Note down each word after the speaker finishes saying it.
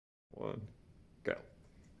one, go.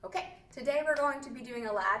 Okay, today we're going to be doing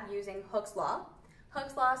a lab using Hooke's law.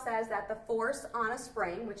 Hooke's law says that the force on a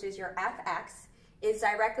spring, which is your Fx, is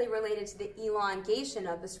directly related to the elongation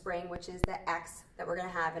of the spring, which is the x that we're going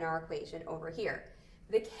to have in our equation over here.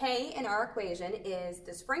 The k in our equation is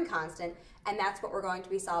the spring constant, and that's what we're going to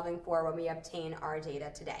be solving for when we obtain our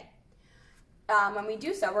data today. When we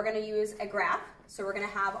do so, we're going to use a graph. So we're going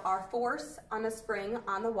to have our force on the spring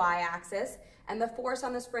on the y-axis, and the force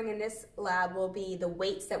on the spring in this lab will be the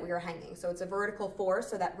weights that we are hanging. So it's a vertical force,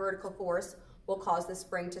 so that vertical force will cause the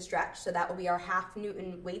spring to stretch. So that will be our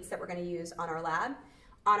half-Newton weights that we're going to use on our lab.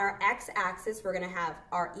 On our x-axis, we're going to have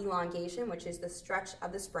our elongation, which is the stretch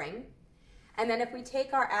of the spring. And then if we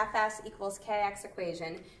take our Fs equals Kx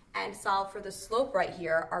equation and solve for the slope right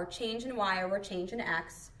here, our change in y over change in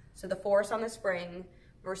x, so the force on the spring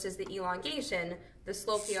versus the elongation, the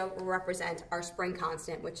slope here will represent our spring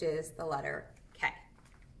constant, which is the letter K.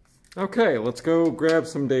 Okay, let's go grab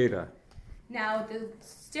some data. Now, the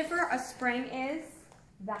stiffer a spring is,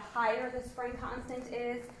 the higher the spring constant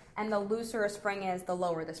is, and the looser a spring is, the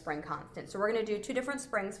lower the spring constant. So we're going to do two different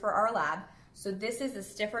springs for our lab. So this is the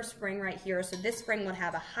stiffer spring right here. So this spring would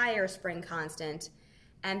have a higher spring constant,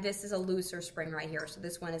 and this is a looser spring right here. So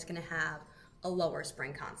this one is going to have a lower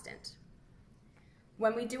spring constant.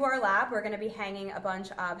 When we do our lab, we're going to be hanging a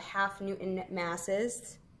bunch of half-Newton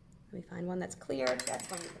masses. Let me find one that's clear. That's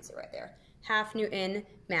one you can see right there. Half-Newton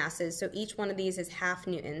masses. So each one of these is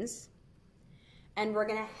half-Newtons. And we're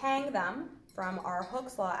going to hang them from our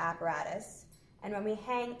Hooke's law apparatus. And when we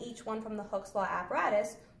hang each one from the Hooke's law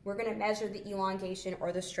apparatus, we're going to measure the elongation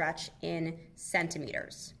or the stretch in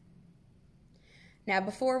centimeters. Now,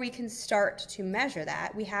 before we can start to measure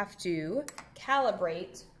that, we have to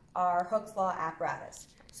calibrate our Hooke's law apparatus.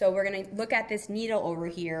 So we're going to look at this needle over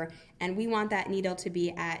here, and we want that needle to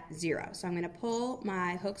be at 0. So I'm going to pull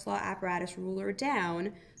my Hooke's law apparatus ruler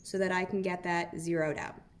down so that I can get that zeroed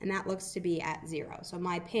out. And that looks to be at 0. So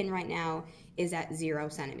my pin right now is at 0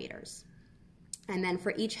 centimeters. And then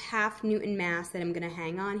for each half-Newton mass that I'm going to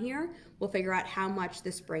hang on here, we'll figure out how much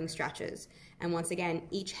the spring stretches. And once again,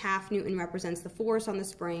 each half-Newton represents the force on the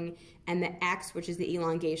spring, and the x, which is the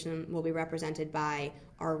elongation, will be represented by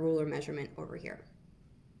our ruler measurement over here.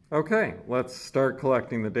 Okay, let's start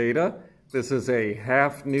collecting the data. This is a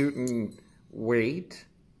half-Newton weight.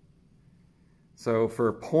 So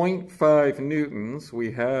for 0.5 newtons,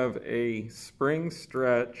 we have a spring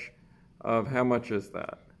stretch of how much is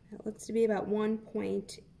that? It looks to be about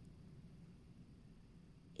 1.8.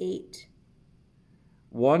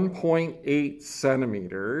 1.8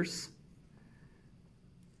 centimeters.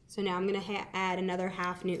 So now I'm going to add another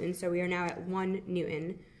half-Newton, so we are now at 1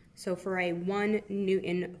 Newton. So for a 1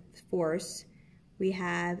 Newton force, we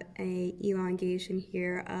have an elongation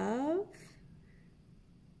here of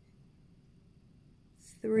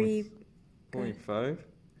 3.5.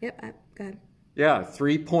 Yep, go ahead. Yeah,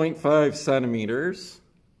 3.5 centimeters.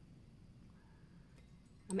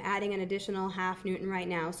 I'm adding an additional half-Newton right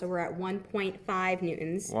now, so we're at 1.5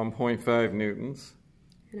 newtons. 1.5 newtons.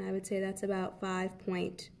 And I would say that's about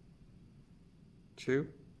 5.2.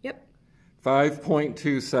 Yep.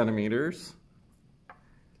 5.2 centimeters.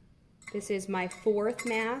 This is my fourth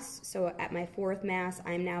mass, so at my fourth mass,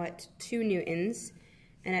 I'm now at 2 newtons.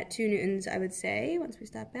 And at 2 newtons, I would say, once we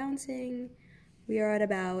stop bouncing, we are at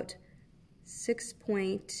about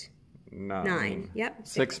 6.9. Yep.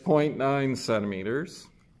 6.9 centimeters.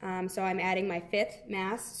 So I'm adding my fifth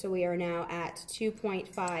mass, so we are now at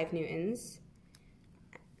 2.5 newtons.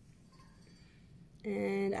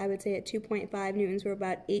 And I would say at 2.5 newtons, we're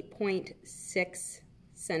about 8.6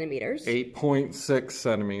 centimeters. 8.6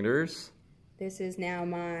 centimeters. This is now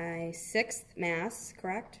my sixth mass,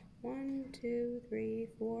 correct? 1, 2, 3,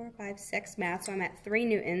 4, 5, 6 mass. So I'm at 3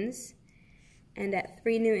 newtons. And at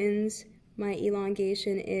 3 newtons, my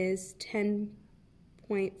elongation is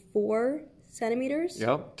 10.4 centimeters.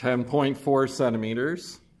 Yep, 10.4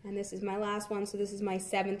 centimeters. And this is my last one, so this is my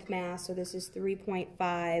seventh mass, so this is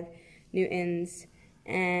 3.5 newtons,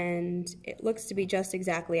 and it looks to be just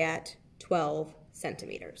exactly at 12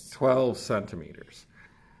 centimeters. 12 centimeters.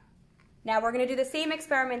 Now we're going to do the same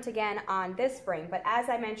experiment again on this spring, but as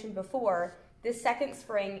I mentioned before, this second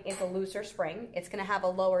spring is a looser spring. It's going to have a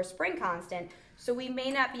lower spring constant, so we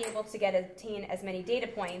may not be able to obtain as many data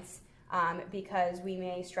points because we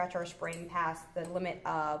may stretch our spring past the limit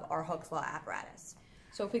of our Hooke's law apparatus.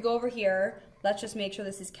 So if we go over here, let's just make sure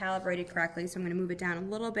this is calibrated correctly. So I'm going to move it down a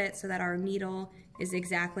little bit so that our needle is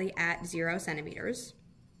exactly at 0 centimeters.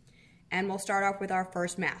 And we'll start off with our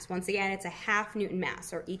first mass. Once again, it's a half-Newton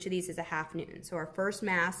mass, or each of these is a half-Newton. So our first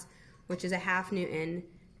mass, which is a half-Newton,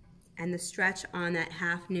 and the stretch on that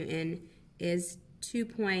half Newton is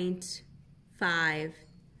 2.5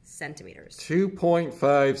 centimeters.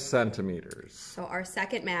 2.5 centimeters. So our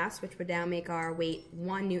second mass, which would now make our weight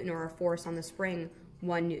 1 Newton, or our force on the spring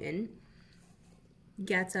 1 Newton,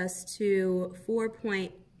 gets us to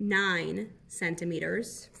 4.9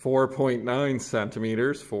 centimeters. 4.9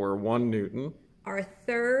 centimeters for 1 Newton. Our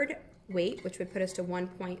third weight, which would put us to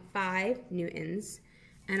 1.5 newtons,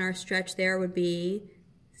 and our stretch there would be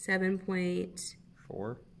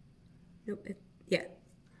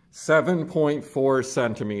 7.4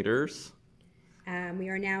 centimeters. We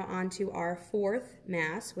are now on to our fourth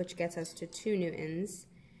mass, which gets us to 2 newtons,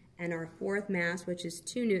 and our fourth mass, which is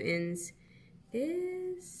 2 newtons,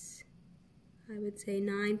 is, I would say,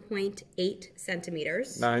 9.8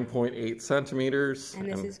 centimeters. 9.8 centimeters. And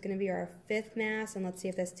this is going to be our fifth mass, and let's see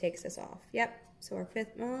if this takes us off. Yep, so our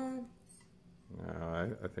fifth, no, I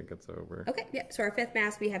think it's over. Okay, yep, so our fifth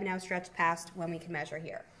mass we have now stretched past when we can measure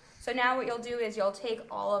here. So now what you'll do is you'll take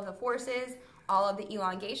all of the forces, all of the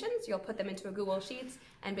elongations, you'll put them into a Google Sheets,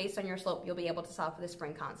 and based on your slope, you'll be able to solve for the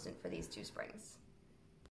spring constant for these two springs.